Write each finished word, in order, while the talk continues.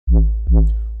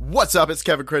What's up? It's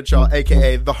Kevin Crenshaw,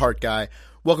 aka The Heart Guy.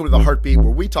 Welcome to The Heartbeat,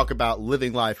 where we talk about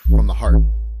living life from the heart.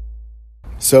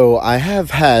 So I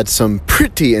have had some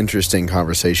pretty interesting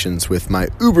conversations with my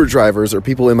Uber drivers or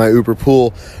people in my Uber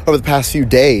pool over the past few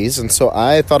days. And so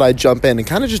I thought I'd jump in and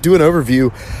kind of just do an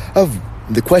overview of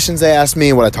the questions they asked me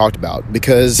and what I talked about,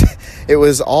 because it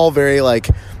was all very like,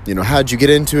 how'd you get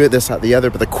into it, this, that, the other.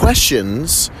 But the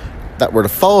questions that were to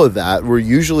follow that were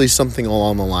usually something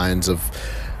along the lines of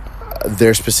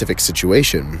their specific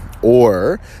situation.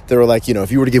 Or they were like,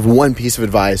 if you were to give one piece of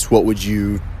advice, what would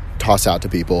you toss out to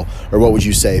people? Or what would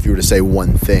you say if you were to say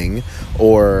one thing?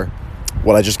 Or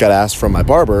what I just got asked from my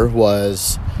barber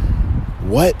was,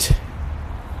 what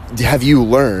have you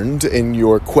learned in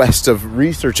your quest of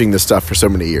researching this stuff for so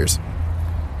many years?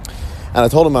 And I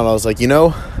told him, and I was like,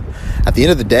 at the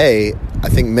end of the day, I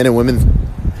think men and women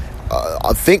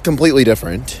think completely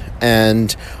different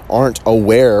and aren't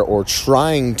aware or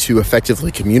trying to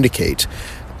effectively communicate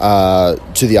to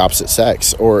the opposite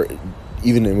sex, or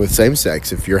even with same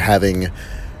sex. If you're having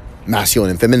masculine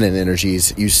and feminine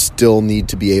energies, you still need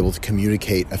to be able to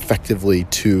communicate effectively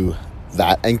to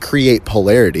that and create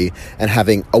polarity and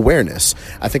having awareness.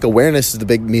 I think awareness is the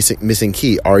big missing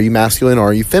key. Are you masculine or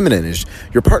are you feminine? Is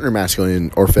your partner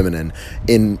masculine or feminine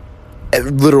in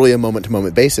literally a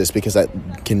moment-to-moment basis, because that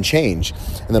can change.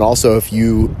 And then also, if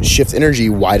you shift energy,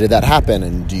 why did that happen?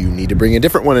 And do you need to bring a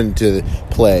different one into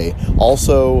play?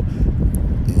 Also,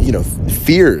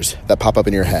 fears that pop up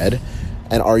in your head.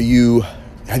 And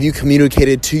have you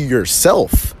communicated to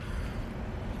yourself,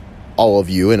 all of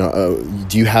you, and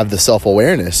do you have the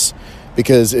self-awareness?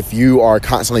 Because if you are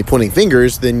constantly pointing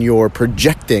fingers, then you're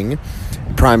projecting.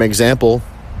 Prime example,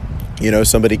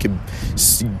 somebody could...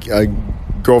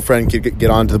 girlfriend could get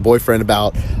on to the boyfriend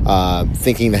about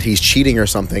thinking that he's cheating or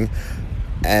something,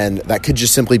 and that could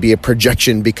just simply be a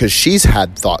projection because she's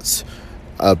had thoughts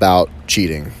about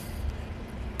cheating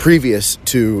previous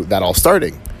to that all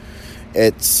starting.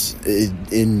 It's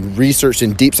in research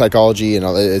in deep psychology, and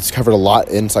it's covered a lot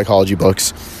in psychology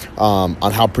books on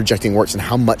how projecting works and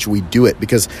how much we do it,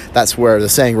 because that's where the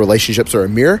saying relationships are a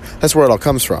mirror, that's where it all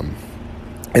comes from.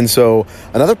 And so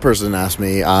another person asked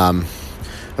me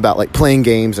about like playing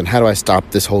games and how do I stop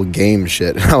this whole game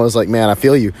shit. And I was like, man, I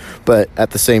feel you. But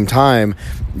at the same time,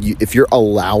 if you're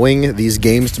allowing these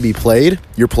games to be played,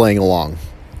 you're playing along.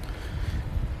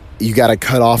 You got to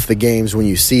cut off the games when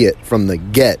you see it from the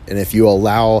get. And if you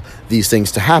allow these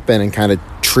things to happen and kind of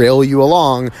trail you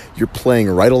along, you're playing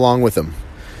right along with them.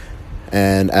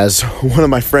 And as one of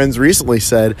my friends recently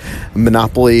said,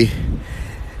 Monopoly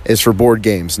is for board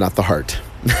games, not the heart.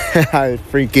 I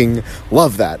freaking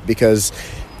love that, because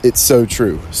it's so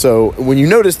true. So when you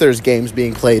notice there's games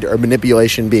being played or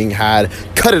manipulation being had,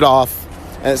 cut it off.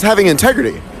 And it's having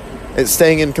integrity. It's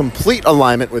staying in complete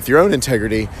alignment with your own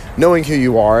integrity, knowing who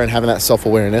you are and having that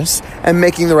self-awareness, and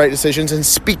making the right decisions and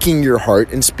speaking your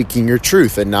heart and speaking your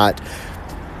truth and not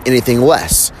anything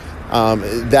less.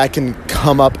 That can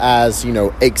come up as,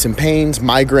 aches and pains,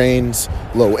 migraines,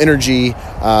 low energy,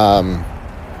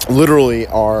 literally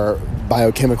are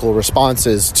biochemical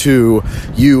responses to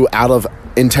you out of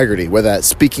integrity, whether that's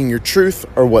speaking your truth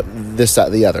or what this,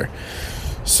 that, the other.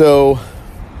 So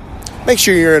make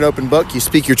sure you're an open book, you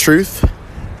speak your truth,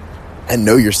 and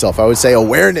know yourself. I would say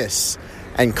awareness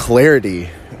and clarity,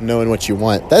 knowing what you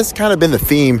want. That's kind of been the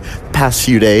theme the past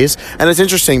few days. And it's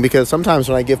interesting because sometimes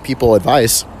when I give people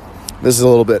advice, this is a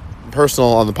little bit personal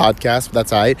on the podcast, but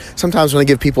that's all right. Sometimes when I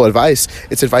give people advice,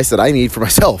 it's advice that I need for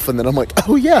myself. And then I'm like,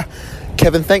 oh yeah,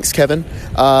 Kevin, thanks, Kevin.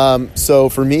 So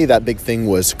for me, that big thing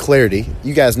was clarity.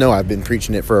 You guys know I've been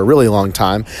preaching it for a really long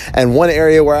time. And one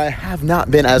area where I have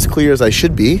not been as clear as I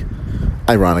should be,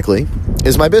 ironically,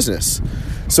 is my business.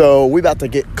 So we about to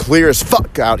get clear as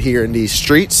fuck out here in these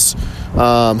streets.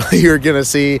 You're going to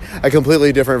see a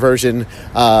completely different version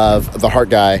of the Heart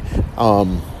Guy.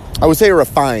 I would say a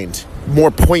refined,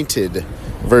 more pointed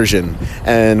version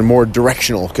and more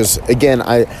directional. Because again,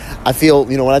 I feel,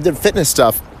 when I did fitness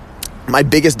stuff, my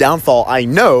biggest downfall, I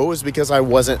know, is because I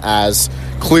wasn't as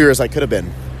clear as I could have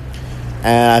been.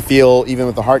 And I feel even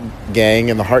with the Heart Gang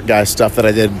and the Heart Guy stuff that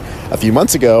I did a few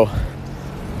months ago,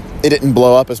 it didn't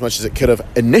blow up as much as it could have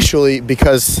initially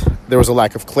because there was a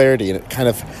lack of clarity, and it kind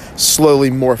of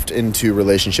slowly morphed into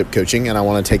relationship coaching. And I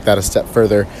want to take that a step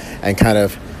further and kind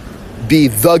of be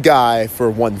the guy for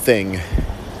one thing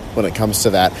when it comes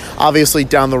to that. Obviously,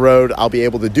 down the road, I'll be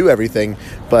able to do everything,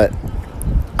 but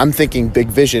I'm thinking big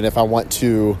vision. If I want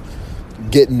to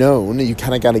get known, you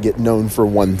kind of got to get known for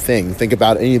one thing. Think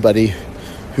about anybody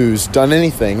who's done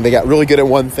anything. They got really good at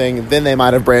one thing, then they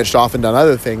might have branched off and done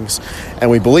other things, and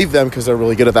we believe them because they're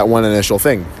really good at that one initial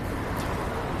thing.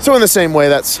 So in the same way,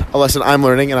 that's a lesson I'm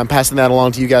learning, and I'm passing that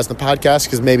along to you guys in the podcast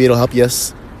because maybe it'll help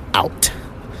us out.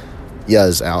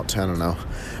 Yuz out. I don't know.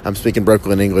 I'm speaking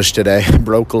Brooklyn English today.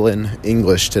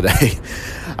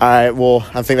 All right, well,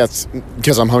 I think that's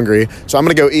because I'm hungry. So I'm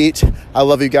going to go eat. I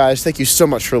love you guys. Thank you so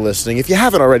much for listening. If you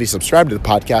haven't already subscribed to the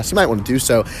podcast, you might want to do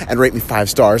so and rate me 5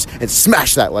 stars and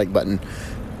smash that like button.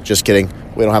 Just kidding.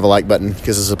 We don't have a like button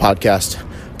because this is a podcast,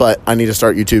 but I need to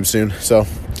start YouTube soon. So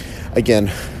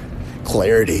again,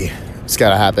 clarity. It's got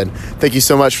to happen. Thank you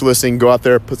so much for listening. Go out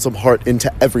there, put some heart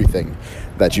into everything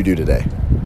that you do today.